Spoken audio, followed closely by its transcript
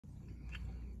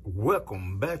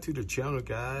Welcome back to the channel,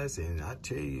 guys, and I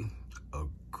tell you, a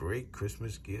great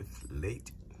Christmas gift late.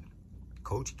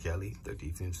 Coach Kelly, the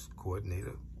defense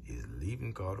coordinator, is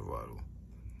leaving Colorado.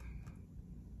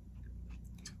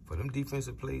 For them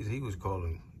defensive plays he was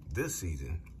calling this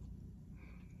season,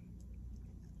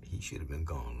 he should have been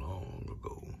gone long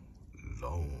ago.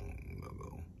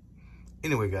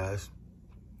 Anyway, guys,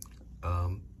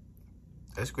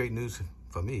 that's great news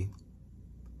for me.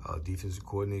 Defensive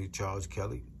coordinator Charles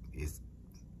Kelly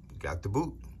got the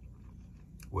boot.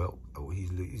 Well,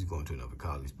 he's going to another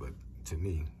college, but to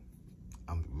me,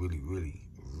 I'm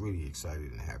really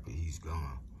excited and happy he's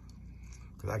gone.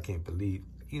 Because I can't believe,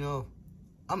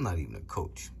 I'm not even a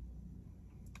coach.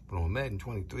 But on Madden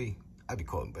 23, I'd be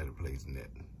calling better plays than that.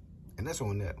 And that's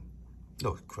on that.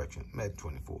 No, correction, Madden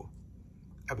 24.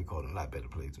 I'd be calling a lot better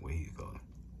plays than what he's calling.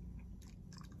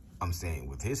 I'm saying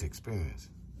with his experience,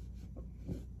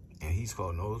 and he's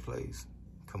calling those plays,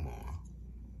 come on.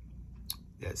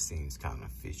 That seems kind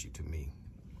of fishy to me.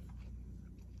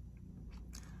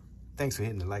 Thanks for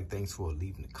hitting the like. Thanks for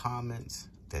leaving the comments.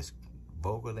 That's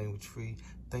vulgar language free.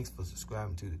 Thanks for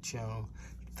subscribing to the channel.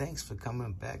 Thanks for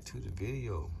coming back to the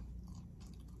video.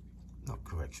 No,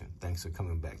 correction. Thanks for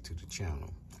coming back to the channel.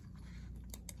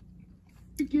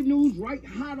 Breaking news right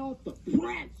hot off the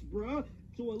press, bruh.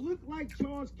 So it looked like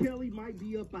Charles Kelly might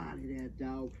be up out of that,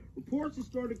 dog. Reports are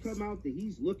starting to come out that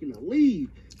he's looking to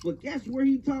leave. But guess where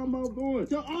he talking about going?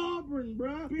 To Auburn,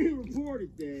 bruh. Being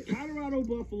reported that Colorado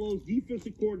Buffaloes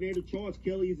defensive coordinator Charles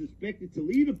Kelly is expected to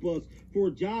lead the bus for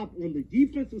a job on the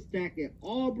defensive stack at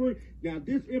Auburn. Now,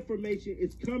 this information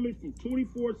is coming from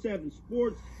 24/7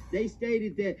 Sports. They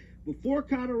stated that before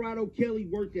Colorado, Kelly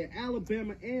worked at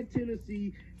Alabama and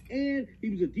Tennessee, and he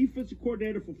was a defensive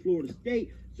coordinator for Florida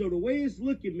State. So the way it's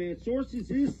looking, man, sources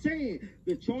is saying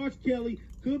that Charles Kelly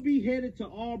could be headed to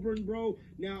Auburn, bro.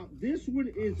 Now, this one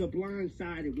is a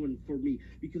blindsided one for me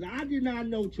because I did not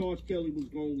know Charles Kelly was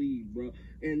going to leave, bro.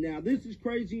 And now this is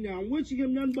crazy. Now, I'm wishing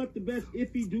him nothing but the best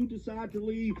if he do decide to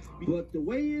leave. But the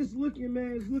way it's looking,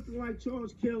 man, it's looking like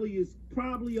Charles Kelly is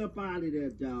probably up out of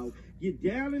that, dog. Get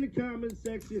down in the comment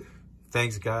section.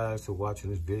 Thanks, guys, for watching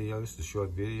this video. This is a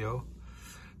short video.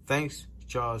 Thanks,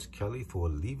 Charles Kelly, for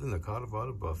leaving the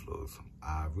Colorado Buffaloes.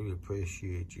 I really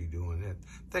appreciate you doing that.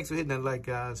 Thanks for hitting that like,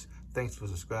 guys. Thanks for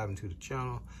subscribing to the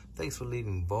channel. Thanks for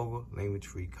leaving vulgar,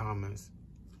 language-free comments.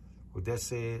 With that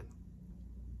said,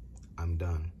 I'm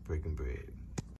done breaking bread.